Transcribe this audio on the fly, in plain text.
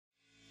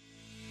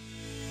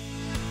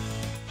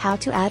How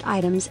to add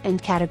items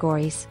and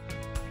categories.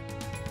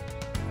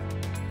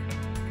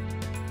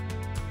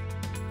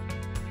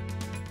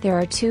 There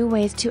are two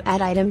ways to add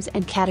items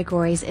and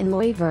categories in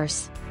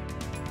Loyverse.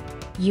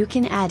 You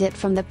can add it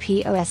from the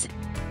POS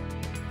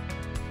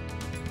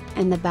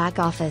and the back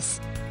office.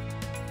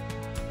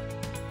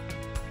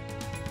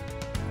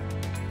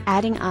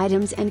 Adding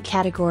items and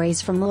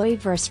categories from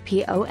Loyverse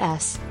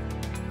POS.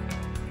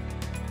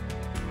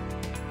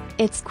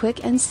 It's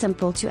quick and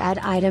simple to add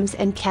items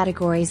and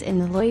categories in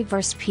the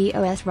Loyverse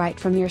POS right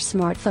from your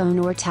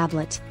smartphone or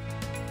tablet.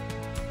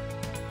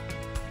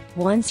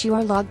 Once you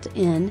are logged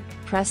in,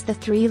 press the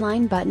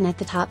 3-line button at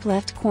the top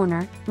left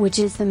corner, which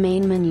is the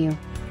main menu.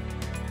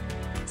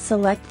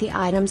 Select the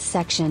Items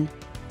section.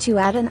 To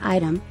add an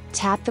item,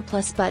 tap the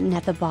plus button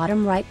at the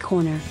bottom right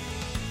corner.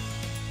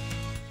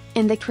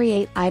 In the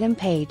Create Item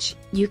page,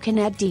 you can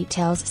add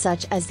details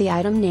such as the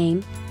item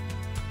name,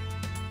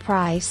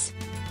 price,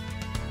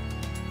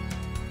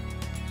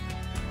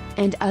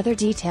 and other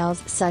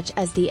details such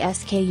as the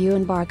SKU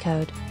and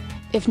barcode.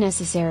 If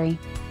necessary,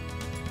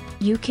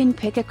 you can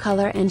pick a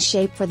color and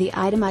shape for the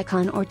item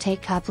icon or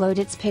upload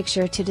its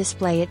picture to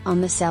display it on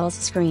the sales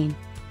screen.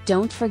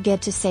 Don't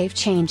forget to save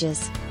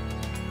changes.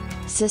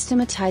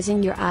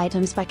 Systematizing your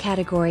items by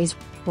categories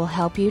will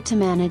help you to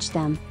manage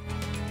them.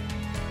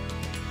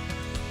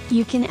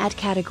 You can add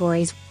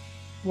categories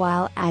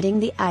while adding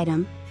the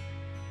item,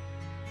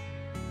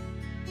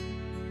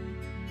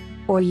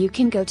 or you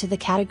can go to the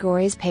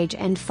Categories page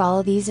and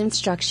follow these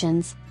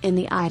instructions. In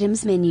the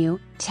Items menu,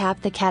 tap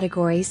the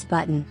Categories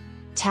button.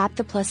 Tap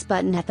the plus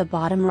button at the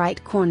bottom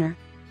right corner.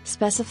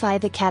 Specify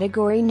the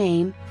category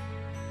name.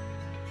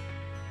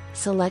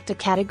 Select a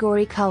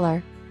category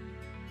color.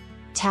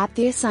 Tap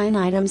the Assign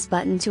Items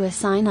button to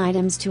assign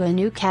items to a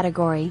new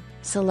category.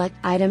 Select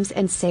items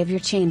and save your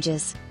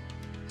changes.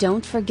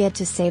 Don't forget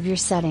to save your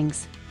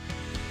settings.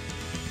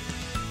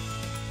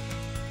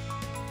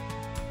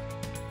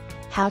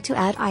 How to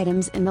add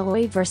items in the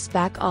Loyverse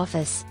Back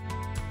Office.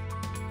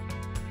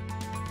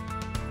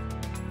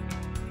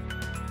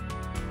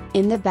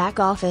 In the back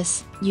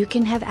office, you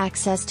can have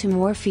access to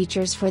more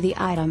features for the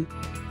item.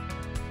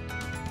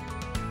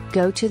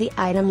 Go to the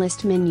Item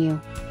List menu.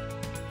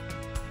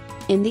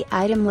 In the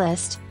item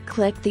list,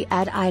 click the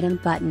Add Item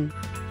button.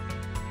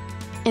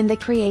 In the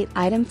Create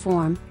Item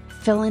form,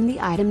 fill in the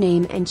item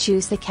name and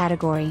choose the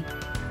category.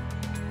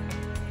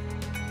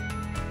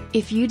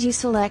 If you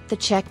deselect the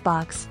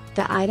checkbox,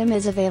 the item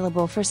is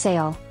available for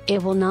sale.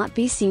 It will not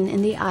be seen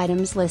in the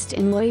items list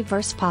in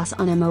Loyverse POS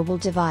on a mobile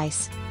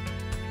device.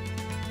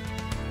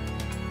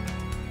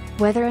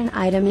 Whether an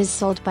item is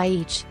sold by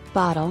each,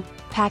 bottle,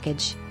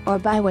 package, or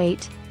by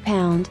weight,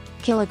 pound,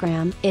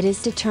 kilogram, it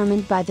is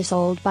determined by the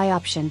Sold By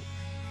option.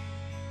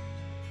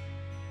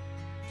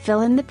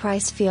 Fill in the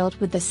price field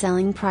with the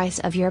selling price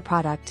of your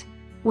product.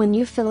 When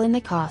you fill in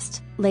the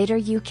cost, later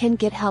you can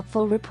get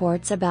helpful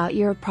reports about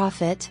your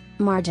profit,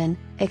 margin,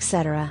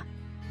 etc.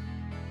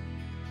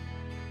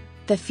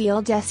 The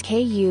field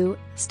SKU,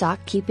 Stock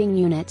Keeping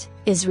Unit,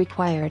 is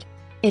required.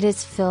 It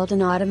is filled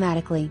in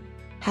automatically.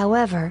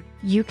 However,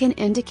 you can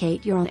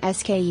indicate your own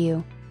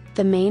SKU.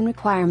 The main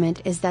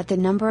requirement is that the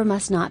number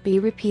must not be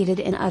repeated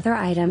in other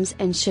items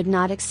and should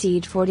not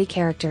exceed 40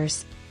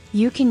 characters.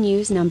 You can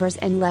use numbers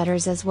and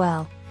letters as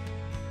well.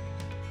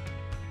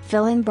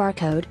 Fill in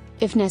barcode,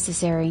 if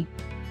necessary.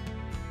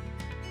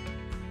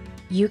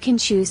 You can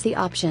choose the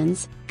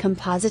options,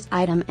 Composite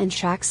Item and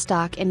Track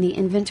Stock in the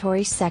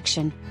Inventory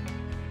section.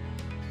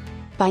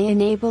 By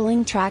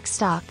enabling Track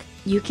Stock,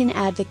 you can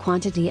add the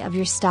quantity of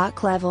your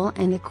stock level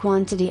and the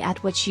quantity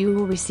at which you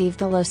will receive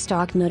the low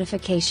stock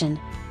notification.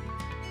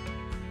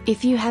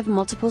 If you have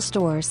multiple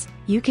stores,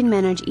 you can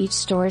manage each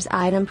store's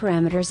item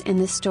parameters in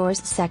the Stores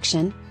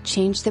section,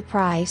 change the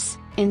price,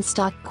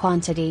 in-stock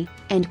quantity,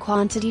 and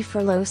quantity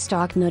for low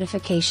stock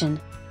notification.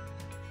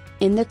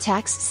 In the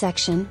Tax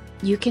section,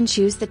 you can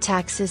choose the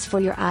taxes for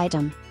your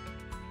item.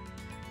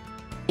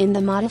 In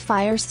the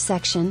Modifiers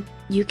section,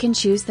 you can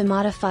choose the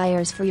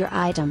modifiers for your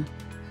item.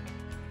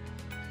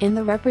 In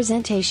the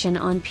Representation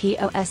on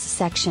POS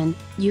section,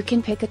 you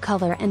can pick a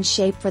color and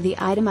shape for the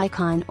item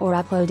icon or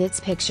upload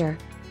its picture.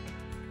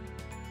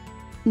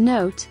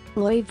 Note,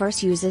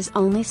 Loyverse uses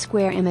only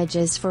square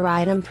images for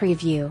item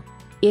preview.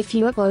 If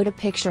you upload a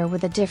picture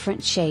with a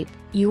different shape,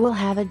 you will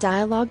have a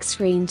dialog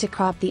screen to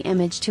crop the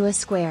image to a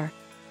square.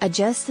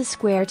 Adjust the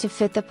square to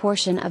fit the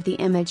portion of the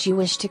image you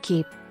wish to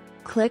keep.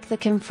 Click the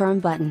Confirm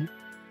button.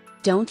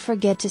 Don't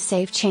forget to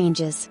save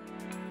changes.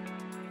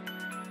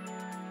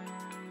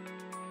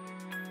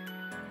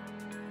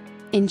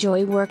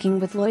 Enjoy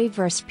working with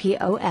Loyverse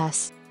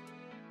POS.